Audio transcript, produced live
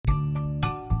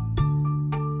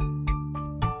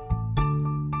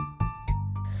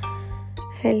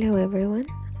Hello everyone.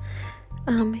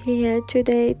 I'm here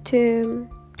today to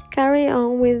carry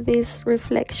on with this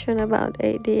reflection about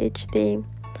ADHD.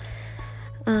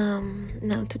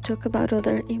 Now to talk about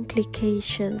other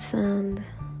implications and,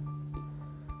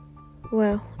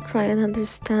 try and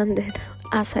understand it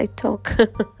as I talk.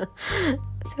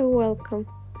 So welcome.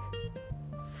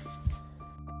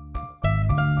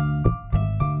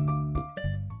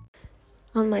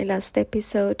 On my last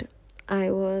episode,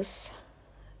 I was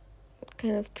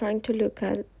kind of trying to look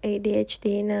at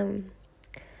ADHD in a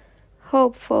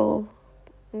hopeful,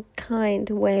 kind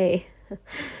way.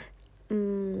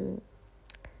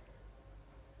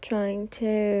 Trying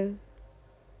to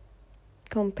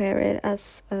compare it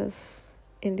as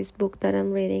in this book that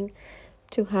I'm reading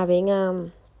to having a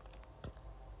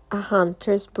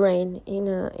hunter's brain in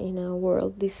a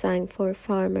world designed for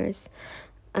farmers,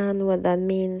 and what that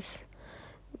means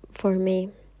for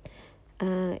me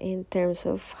in terms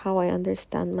of how I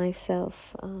understand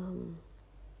myself and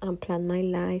plan my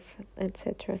life,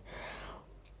 etc.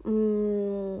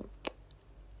 And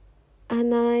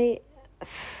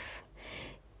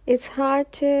it's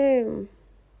hard to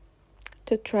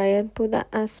try and put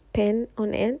a spin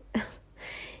on it,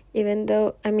 even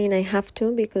though I have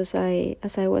to, because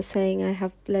as I was saying, I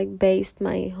have based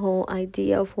my whole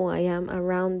idea of who I am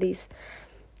around these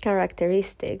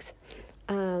characteristics,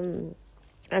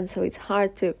 and so it's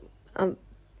hard to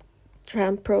try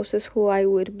and process who I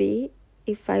would be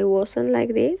if I wasn't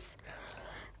like this.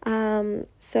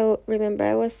 So remember,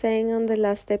 I was saying on the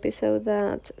last episode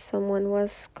that someone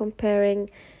was comparing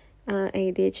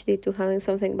ADHD to having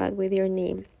something bad with your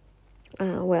knee.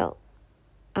 The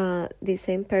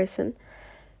same person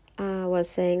was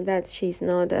saying that she's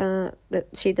not that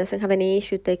she doesn't have any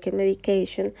issue taking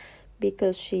medication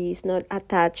because she's not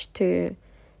attached to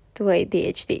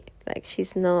ADHD. She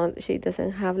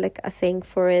doesn't have a thing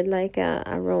for it, like a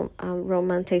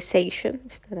romanticization,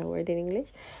 is that a word in English,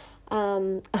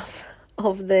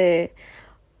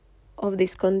 of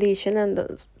this condition,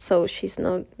 and so she's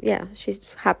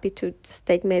happy to just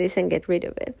take medicine and get rid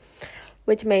of it,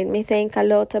 which made me think a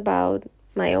lot about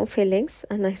my own feelings.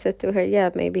 And I said to her,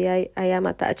 maybe I am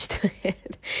attached to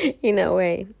it in a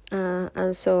way,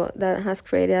 and so that has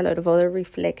created a lot of other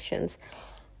reflections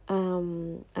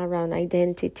around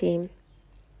identity,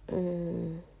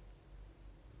 and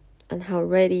how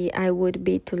ready I would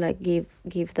be to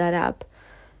give that up,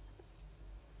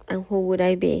 and who would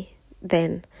I be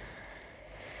then.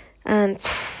 And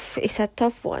it's a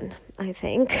tough one, I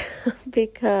think,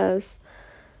 because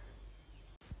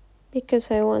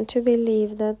I want to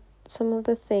believe that some of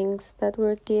the things that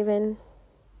we're given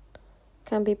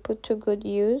can be put to good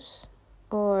use,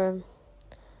 or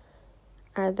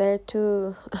are there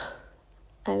to,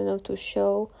 to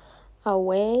show a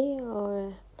way,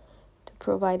 or to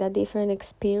provide a different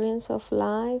experience of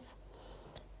life,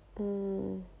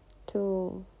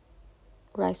 to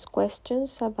raise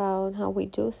questions about how we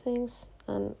do things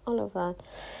and all of that.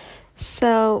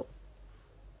 So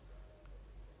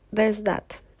there's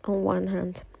that on one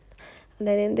hand, and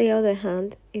then in the other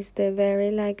hand is the very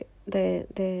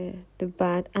the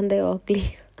bad and the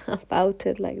ugly about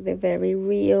it, the very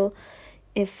real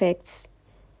effects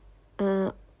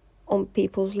on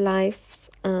people's lives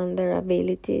and their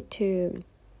ability to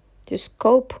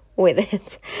cope with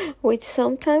it, which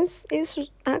sometimes is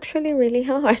actually really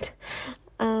hard.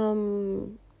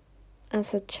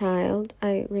 As a child,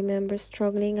 I remember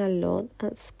struggling a lot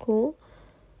at school.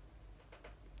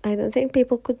 I don't think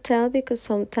people could tell, because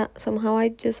somehow I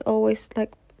just always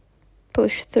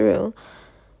push through,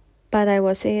 but I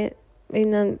was in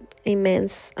an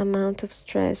immense amount of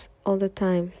stress all the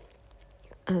time,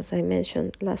 as I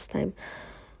mentioned last time.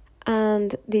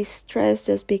 And this stress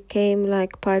just became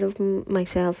part of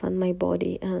myself and my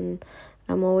body, and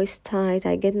I'm always tired.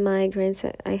 I get migraines.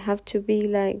 I have to be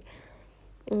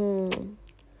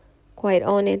quite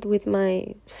on it with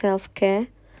my self-care,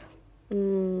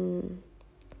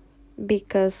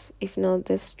 because if not,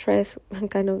 the stress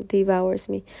kind of devours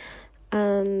me.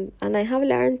 And I have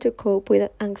learned to cope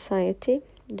with anxiety,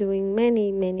 doing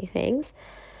many, many things.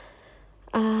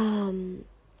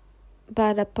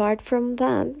 But apart from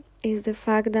that is the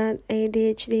fact that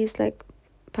ADHD is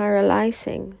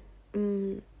paralyzing,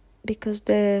 because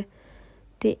the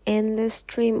endless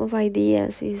stream of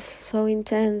ideas is so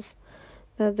intense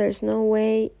that there's no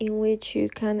way in which you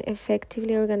can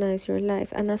effectively organize your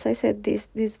life. And as I said, this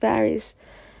varies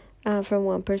from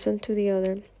one person to the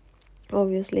other.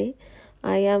 Obviously,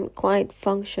 I am quite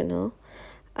functional,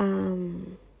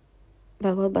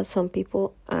 but some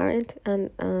people aren't,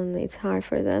 and it's hard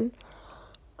for them.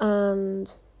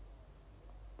 And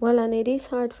it is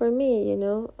hard for me,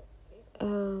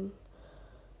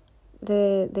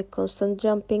 the constant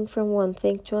jumping from one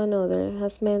thing to another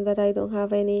has meant that I don't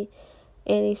have any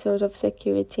sort of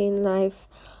security in life.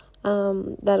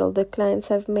 That all the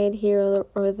clients I've made here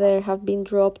or there have been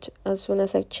dropped as soon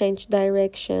as I've changed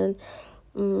direction.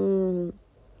 I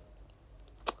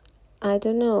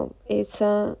don't know. It's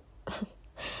I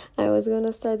was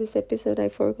gonna start this episode, I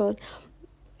forgot.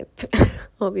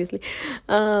 Obviously,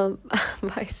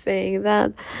 by saying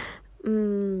that,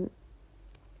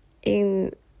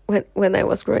 when I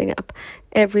was growing up,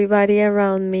 everybody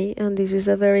around me, and this is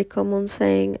a very common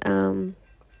saying,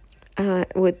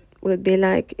 would be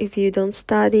like, if you don't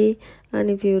study and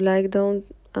if you don't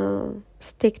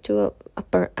stick to a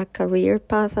career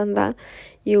path, and that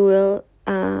you will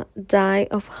die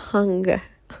of hunger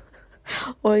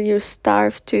or you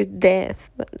starve to death.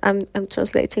 But I'm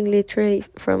translating literally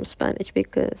from Spanish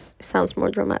because it sounds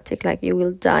more dramatic, like you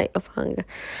will die of hunger.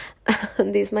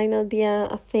 This might not be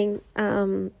a thing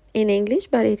in English,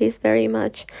 but it is very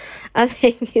much a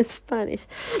thing in Spanish.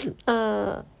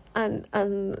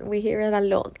 And we hear it a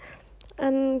lot.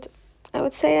 And I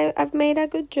would say I've made a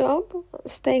good job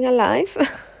staying alive,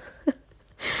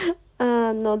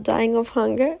 not dying of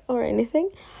hunger or anything.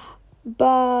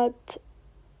 But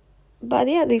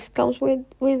yeah, this comes with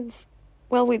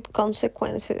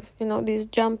consequences. This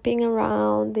jumping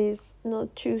around, this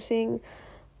not choosing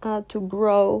to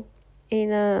grow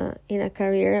in a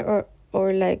career,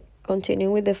 or like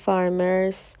continuing with the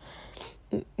farmer's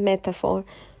metaphor,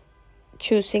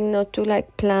 choosing not to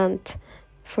plant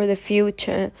for the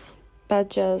future, but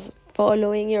just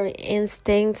following your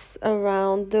instincts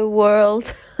around the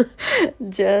world,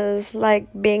 just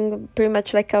being pretty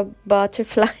much like a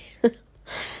butterfly.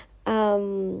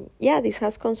 This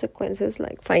has consequences,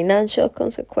 like financial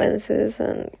consequences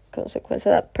and consequences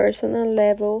at a personal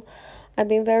level. I've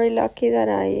been very lucky that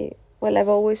I've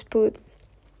always put,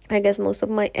 I guess, most of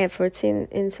my efforts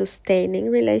in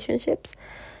sustaining relationships,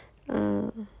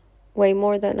 way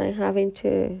more than I have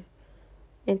into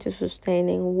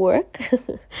sustaining work.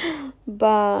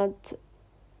 But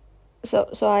so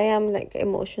I am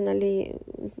emotionally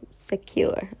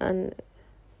secure and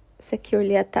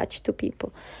securely attached to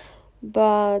people.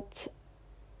 But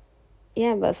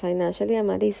financially I'm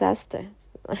a disaster.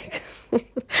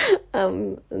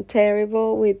 I'm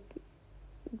terrible with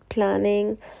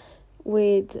planning.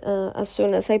 As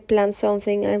soon as I plan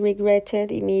something, I regret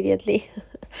it immediately.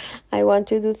 I want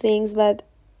to do things, but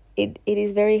it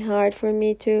is very hard for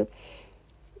me to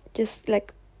just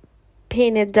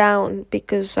pin it down,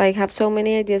 because I have so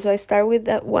many ideas. So I start with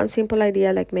that one simple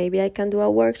idea, maybe I can do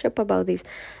a workshop about this,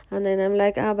 and then I'm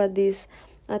but this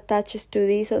attaches to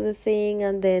this other thing,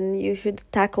 and then you should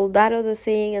tackle that other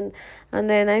thing, and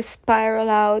then I spiral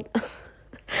out.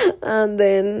 And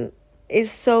then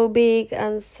it's so big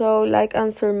and so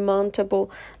unsurmountable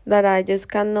that I just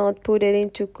cannot put it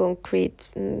into concrete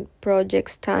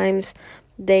projects, times,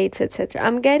 dates, etc.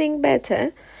 I'm getting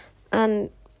better, and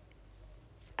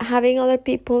having other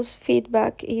people's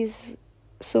feedback is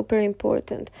super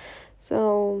important.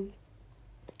 So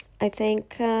I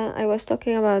think I was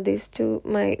talking about this to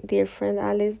my dear friend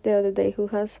Alice the other day, who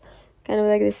has kind of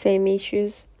the same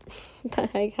issues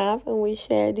that I have, and we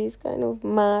share this kind of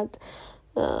mad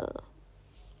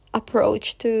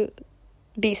approach to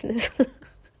business.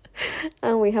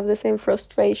 And we have the same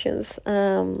frustrations.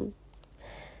 And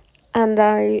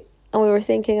we were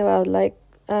thinking about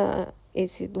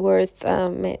is it worth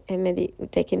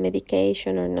taking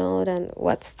medication or not, and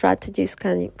what strategies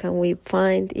can we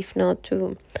find, if not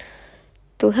to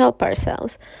help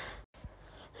ourselves.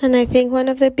 And I think one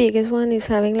of the biggest one is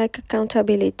having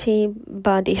accountability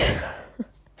buddies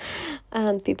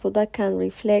and people that can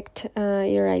reflect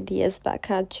your ideas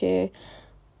back at you.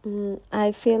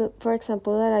 I feel, for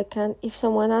example, that I can, if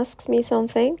someone asks me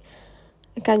something,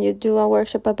 can you do a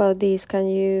workshop about this? Can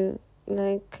you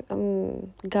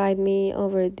guide me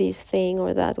over this thing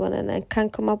or that one? And I can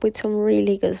come up with some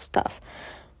really good stuff.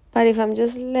 But if I'm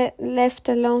just left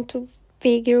alone to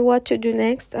figure what to do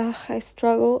next, I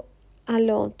struggle a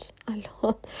lot,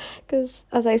 because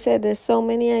as I said, there's so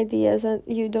many ideas and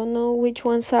you don't know which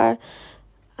ones are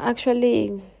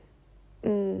actually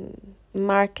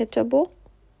marketable.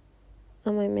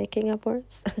 Am I making up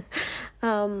words?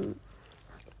 You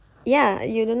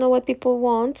don't know what people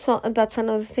want, so that's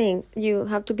another thing. You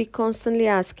have to be constantly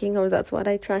asking, or that's what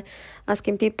I try,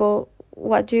 asking people,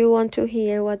 what do you want to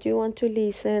hear, what do you want to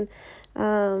listen,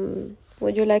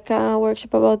 would you like a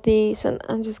workshop about this? And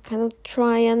I'm just kind of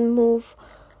try and move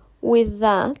with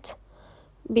that,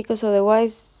 because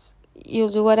otherwise you'll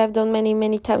do what I've done many,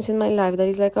 many times in my life. That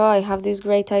is like, oh, I have this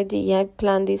great idea. I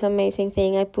planned this amazing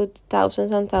thing. I put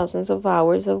thousands and thousands of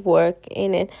hours of work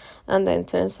in it. And then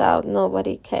turns out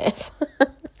nobody cares.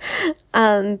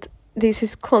 And this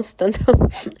is constant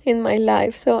in my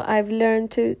life. So I've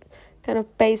learned to kind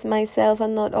of pace myself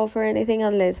and not offer anything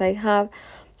unless I have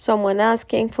someone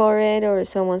asking for it or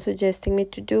someone suggesting me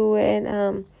to do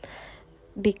it.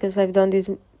 Because I've done this,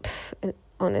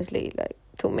 honestly, like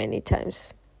too many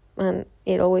times. And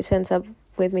it always ends up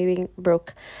with me being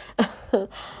broke.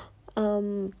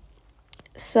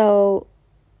 So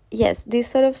yes, these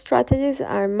sort of strategies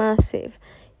are massive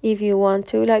if you want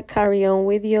to like carry on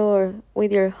with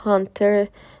your hunter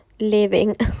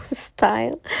living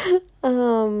style.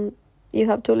 You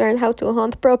have to learn how to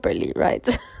hunt properly, right?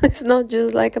 It's not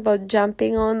just like about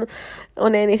jumping on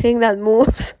anything that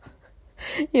moves.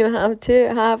 You have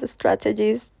to have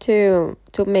strategies to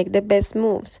make the best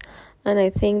moves, and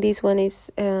I think this one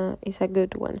is a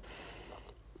good one.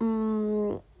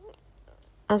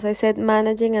 As I said,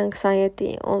 managing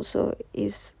anxiety also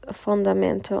is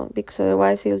fundamental, because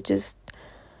otherwise it'll just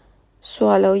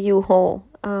swallow you whole.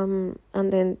 And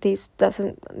then this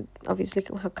doesn't, obviously,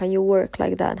 how can you work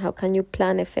like that? How can you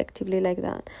plan effectively like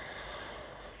that?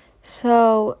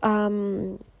 So,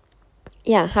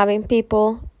 having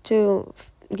people to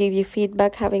give you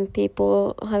feedback, having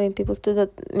people to that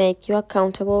make you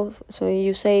accountable. So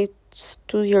you say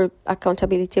to your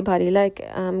accountability buddy, like,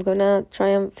 I'm gonna try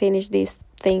and finish this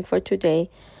thing for today,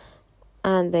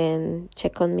 and then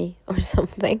check on me or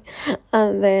something,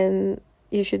 and then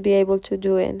you should be able to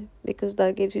do it, because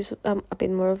that gives you a bit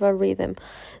more of a rhythm.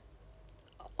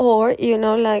 Or,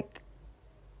 like,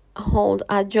 holding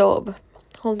a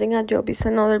job is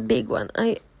another big one.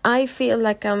 I feel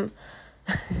like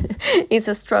it's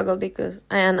a struggle, because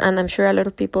and I'm sure a lot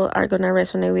of people are gonna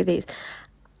resonate with this.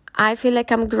 I feel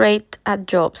like I'm great at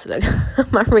jobs. Like,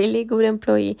 I'm a really good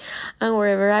employee, and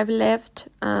wherever I've left,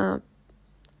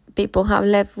 people have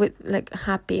left with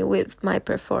happy with my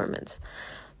performance.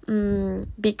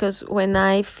 Because when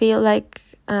I feel like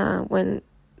when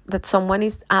that someone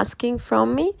is asking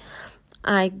from me,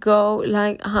 I go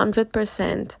like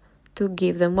 100% to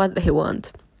give them what they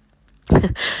want.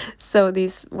 So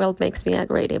this makes me a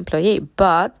great employee,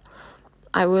 but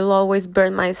I will always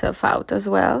burn myself out as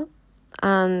well,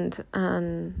 and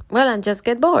just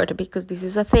get bored, because this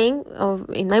is a thing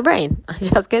in my brain. I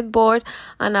just get bored,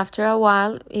 and after a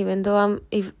while, even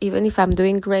if I'm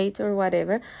doing great or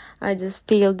whatever, I just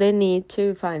feel the need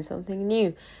to find something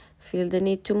new, feel the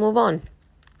need to move on.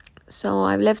 So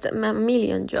I've left a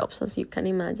million jobs, as you can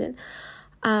imagine.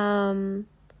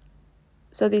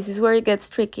 So this is where it gets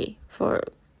tricky for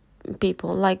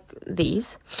people like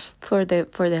these, for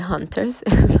the hunters.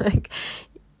 It's like,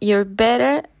 you're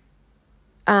better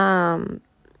as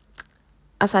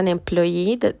an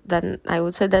employee than I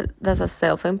would say that as a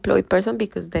self-employed person,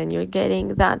 because then you're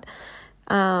getting that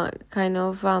kind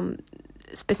of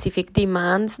specific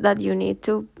demands that you need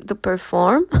to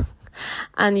perform.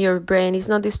 And your brain is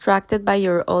not distracted by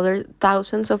your other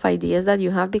thousands of ideas that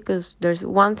you have, because there's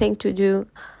one thing to do,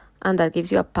 and that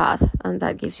gives you a path, and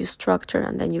that gives you structure,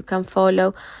 and then you can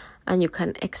follow and you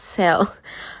can excel.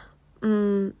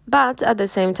 But at the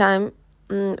same time,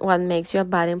 what makes you a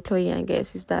bad employee, I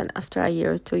guess, is that after a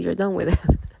year or two, you're done with it.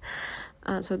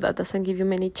 So that doesn't give you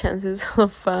many chances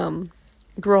of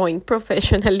growing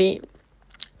professionally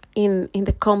in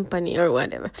the company or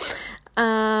whatever.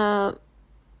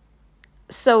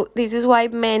 So this is why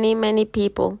many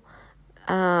people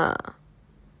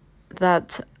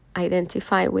that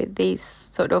identify with this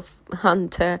sort of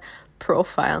hunter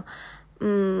profile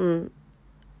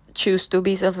choose to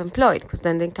be self-employed, because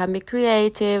then they can be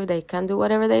creative, they can do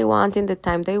whatever they want in the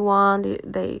time they want.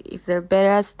 If they're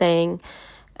better at staying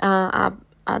up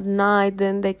at night,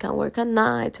 then they can work at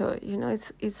night, or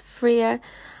it's freer,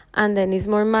 and then it's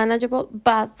more manageable.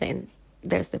 But then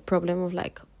there's the problem of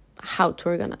like how to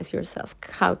organize yourself,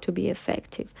 how to be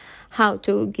effective, how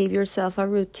to give yourself a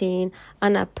routine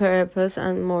and a purpose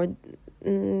and more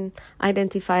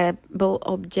identifiable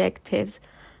objectives,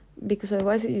 because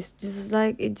otherwise it's just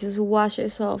like it just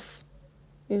washes off,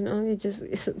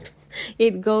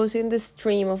 it goes in the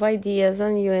stream of ideas,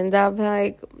 and you end up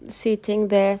like sitting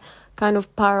there kind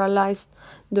of paralyzed,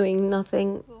 doing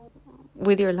nothing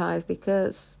with your life,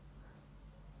 because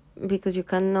you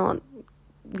cannot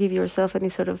give yourself any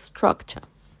sort of structure.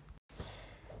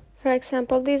 For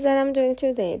example, this that I'm doing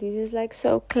today, this is like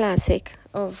so classic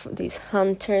of this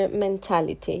hunter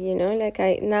mentality, like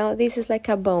this is like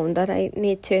a bone that I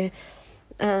need to,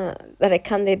 that I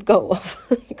can't let go of,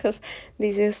 because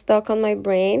this is stuck on my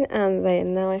brain, and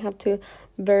then now I have to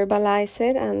verbalize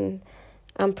it and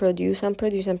and produce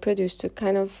to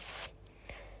kind of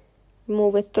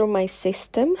move it through my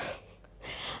system.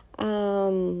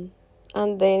 And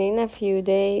then in a few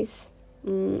days,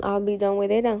 I'll be done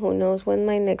with it, and who knows when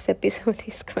my next episode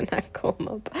is gonna come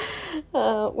up.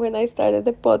 When I started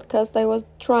the podcast, I was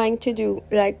trying to do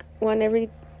like one every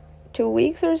 2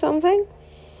 weeks or something.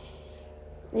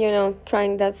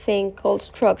 Trying that thing called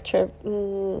structure.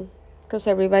 Because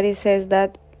everybody says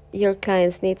that your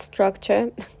clients need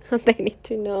structure and they need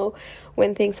to know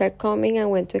when things are coming and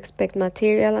when to expect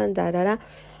material and da.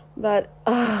 But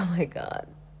oh my God,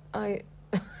 I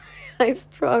I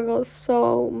struggle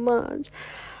so much.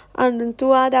 And then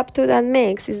to add up to that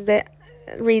mix is the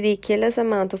ridiculous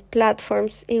amount of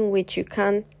platforms in which you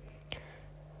can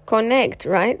connect,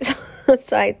 right?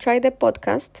 So I tried the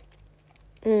podcast.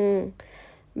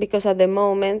 Because at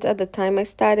the time I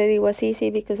started, it was easy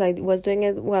because I was doing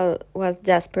it while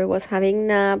Jasper was having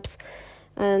naps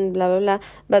and blah, blah, blah.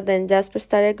 But then Jasper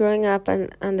started growing up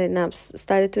and the naps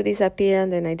started to disappear,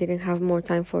 and then I didn't have more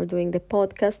time for doing the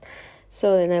podcast.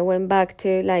 So then I went back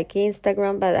to like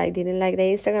Instagram, but I didn't like the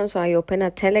Instagram, so I opened a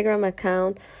Telegram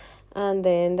account, and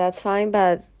then that's fine,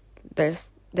 but there's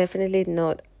definitely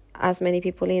not as many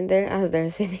people in there as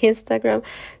there's in Instagram.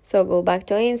 So go back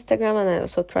to Instagram, and I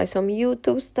also try some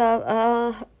YouTube stuff.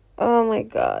 Oh my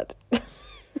God.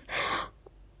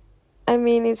 I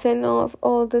mean, it's enough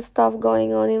all the stuff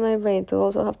going on in my brain to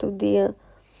also have to deal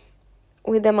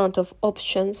with the amount of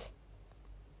options.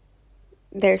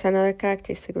 There's another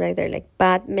characteristic right there, like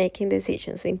bad making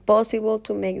decisions, impossible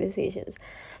to make decisions.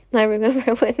 I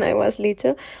remember when I was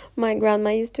little, my grandma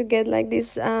used to get like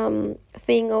this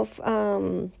thing of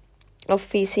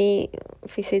fizzy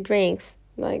drinks,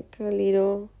 like a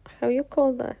little, how you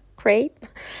call that, crate,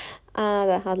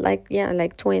 that had like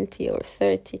 20 or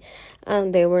 30,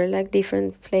 and they were like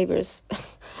different flavors.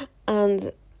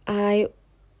 And I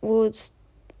would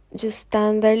just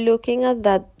stand there looking at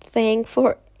that thing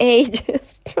for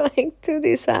ages, trying to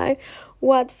decide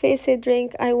what fizzy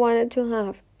drink I wanted to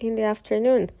have in the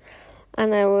afternoon.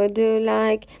 And I would do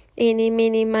like eeny,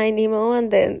 meeny, miny, mo, and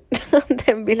then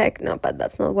be like, no, but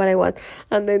that's not what I want.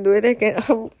 And then do it again.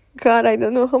 Oh, God, I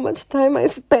don't know how much time I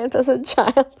spent as a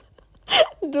child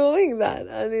doing that.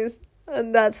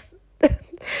 And that's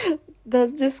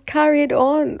just carried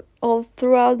on all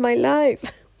throughout my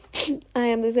life. I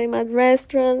am the same at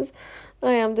restaurants.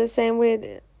 I am the same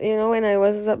with, when I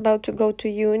was about to go to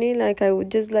uni, like I would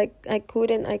just like, I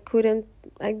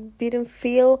didn't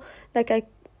feel like I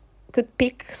could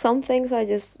pick something, so I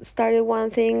just started one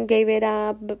thing, gave it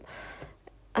up,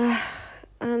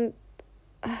 and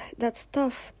that's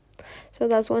tough. So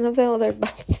that's one of the other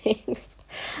bad things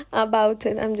about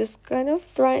it. I'm just kind of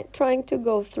trying to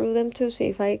go through them to see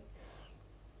if I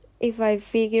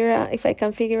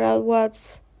can figure out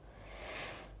what's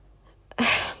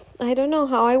I don't know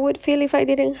how I would feel if I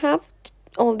didn't have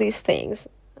all these things.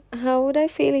 How would I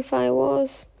feel if I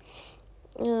was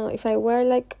if I were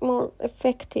like more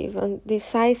effective and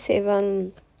decisive,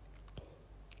 and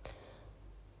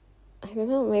I don't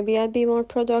know, maybe I'd be more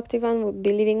productive and would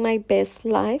be living my best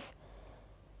life.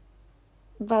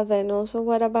 But then also,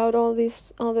 what about all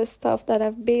this other stuff that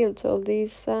I've built, all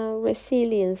this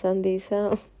resilience and this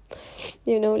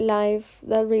life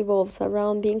that revolves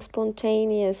around being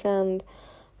spontaneous and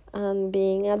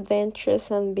being adventurous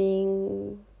and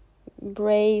being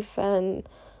brave, and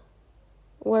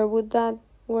where would that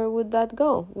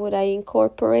go? Would I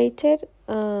incorporate it?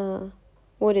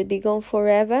 Would it be gone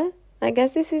forever? I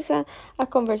guess this is a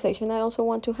conversation I also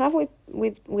want to have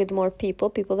with more people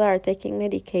that are taking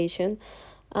medication,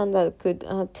 and that could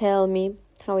tell me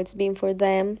how it's been for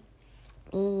them,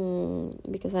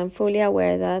 because I'm fully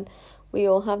aware that we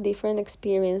all have different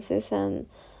experiences, and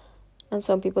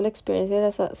some people experience it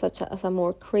as a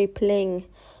more crippling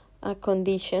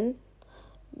condition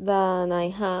than I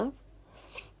have.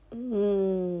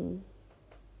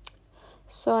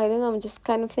 So I don't know, I'm just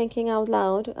kind of thinking out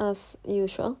loud as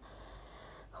usual,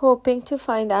 hoping to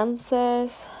find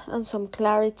answers and some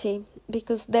clarity,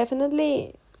 because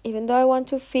definitely, even though I want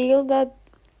to feel that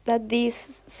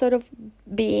this sort of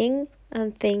being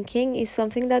and thinking is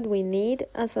something that we need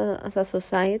as a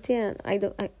society, and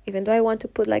even though I want to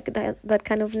put like that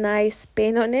kind of nice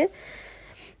spin on it,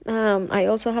 I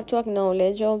also have to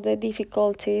acknowledge all the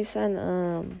difficulties and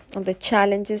all the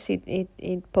challenges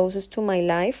it poses to my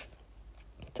life,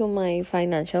 to my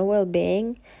financial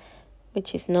well-being,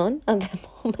 which is none at the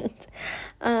moment,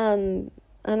 and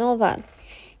all that.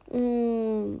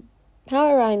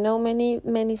 However, I know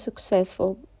many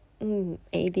successful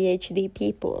ADHD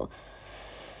people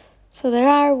So there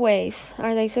are ways.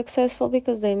 Are they successful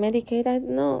because they medicate? I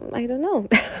don't know.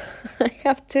 I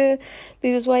have to.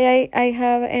 This is why I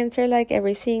have entered like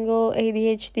every single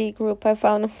ADHD group I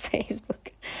found on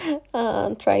Facebook,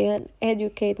 and try and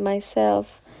educate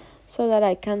myself so that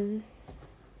I can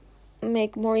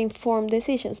make more informed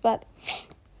decisions. But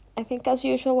I think, as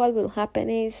usual, what will happen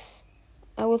is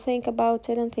I will think about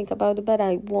it and think about it, but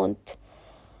I won't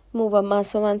move a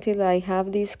muscle until I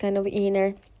have this kind of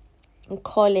inner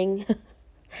calling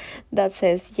that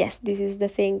says, yes, this is the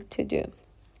thing to do.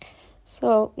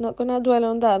 So, not gonna dwell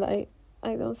on that. I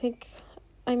don't think,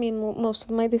 most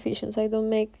of my decisions I don't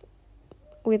make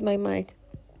with my mind.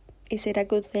 Is it a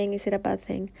good thing? Is it a bad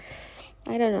thing?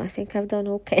 I don't know. I think I've done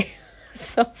okay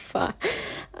so far.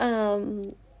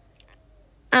 And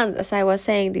as I was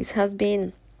saying, this has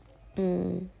been,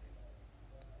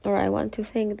 or I want to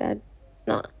think that,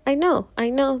 no, I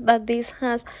know that this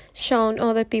has shown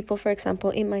other people, for example,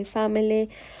 in my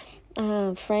family,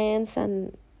 friends,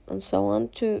 and so on,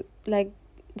 to like,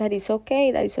 that it's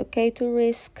okay to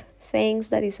risk things,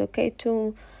 that it's okay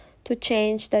to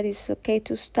change, that it's okay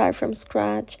to start from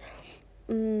scratch.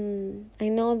 I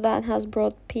know that has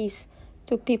brought peace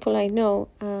to people I know,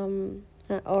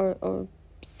 or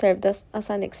served as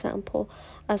an example,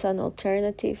 as an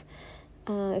alternative,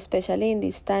 especially in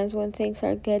these times when things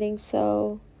are getting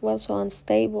so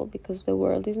unstable, because the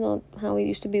world is not how it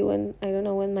used to be when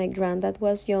my granddad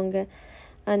was younger,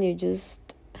 and you just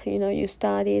you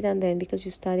studied, and then because you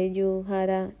studied you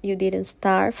didn't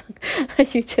starve.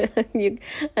 You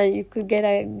could get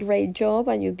a great job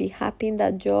and you'd be happy in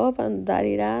that job, and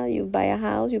you buy a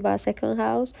house, you buy a second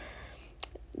house.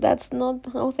 That's not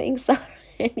how things are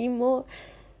anymore.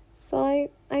 So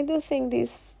I do think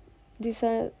these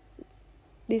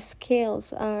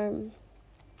skills are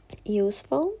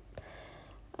useful,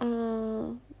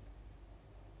 but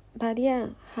yeah,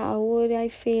 how would I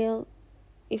feel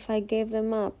if I gave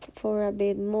them up for a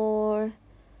bit more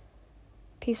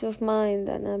peace of mind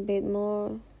and a bit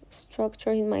more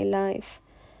structure in my life?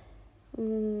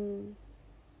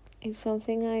 It's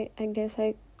something I guess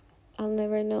I'll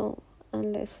never know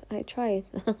unless I try it,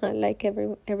 like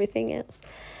everything else.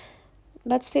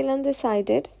 But still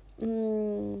undecided.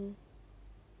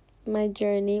 My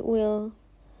journey will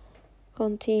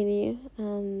continue,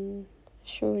 and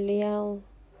surely I'll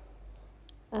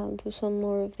do some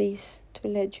more of these to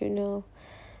let you know.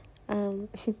 And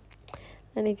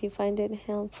if you find it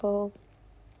helpful,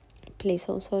 please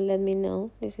also let me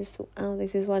know. This is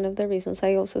one of the reasons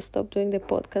I also stopped doing the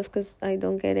podcast, because I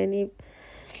don't get any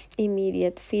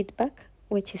immediate feedback,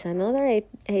 which is another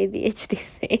ADHD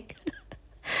thing.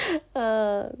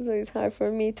 So it's hard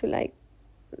for me to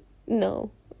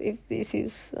know if this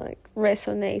is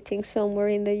resonating somewhere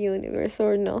in the universe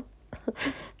or not.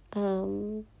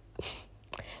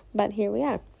 But here we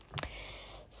are.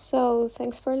 So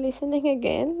thanks for listening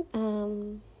again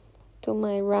to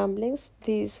my ramblings.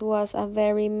 This was a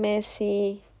very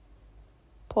messy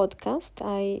podcast.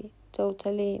 I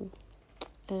totally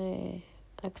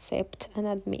accept and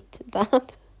admit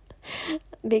that,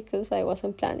 because I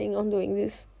wasn't planning on doing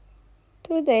this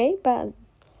today, but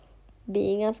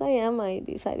being as I am, I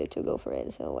decided to go for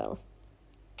it. So, well,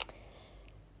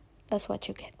 that's what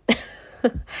you get.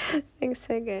 Thanks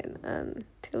again, and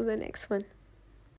till the next one.